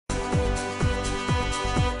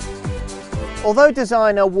Although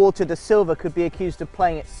designer Walter de Silva could be accused of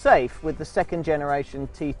playing it safe with the second generation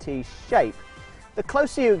TT shape, the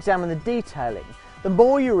closer you examine the detailing, the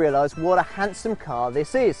more you realise what a handsome car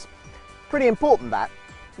this is. Pretty important that.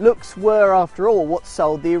 Looks were, after all, what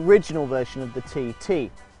sold the original version of the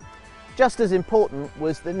TT. Just as important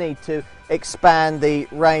was the need to expand the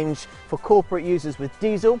range for corporate users with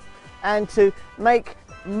diesel and to make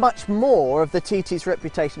much more of the TT's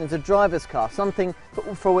reputation as a driver's car, something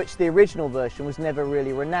for which the original version was never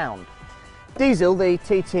really renowned. Diesel, the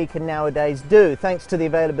TT can nowadays do, thanks to the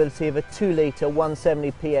availability of a 2-litre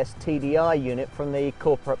 170 PS TDI unit from the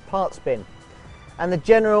corporate parts bin. And the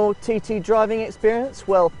general TT driving experience?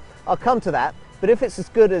 Well, I'll come to that, but if it's as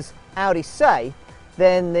good as Audi say,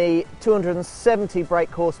 then the 270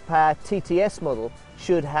 brake horsepower TTS model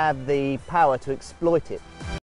should have the power to exploit it.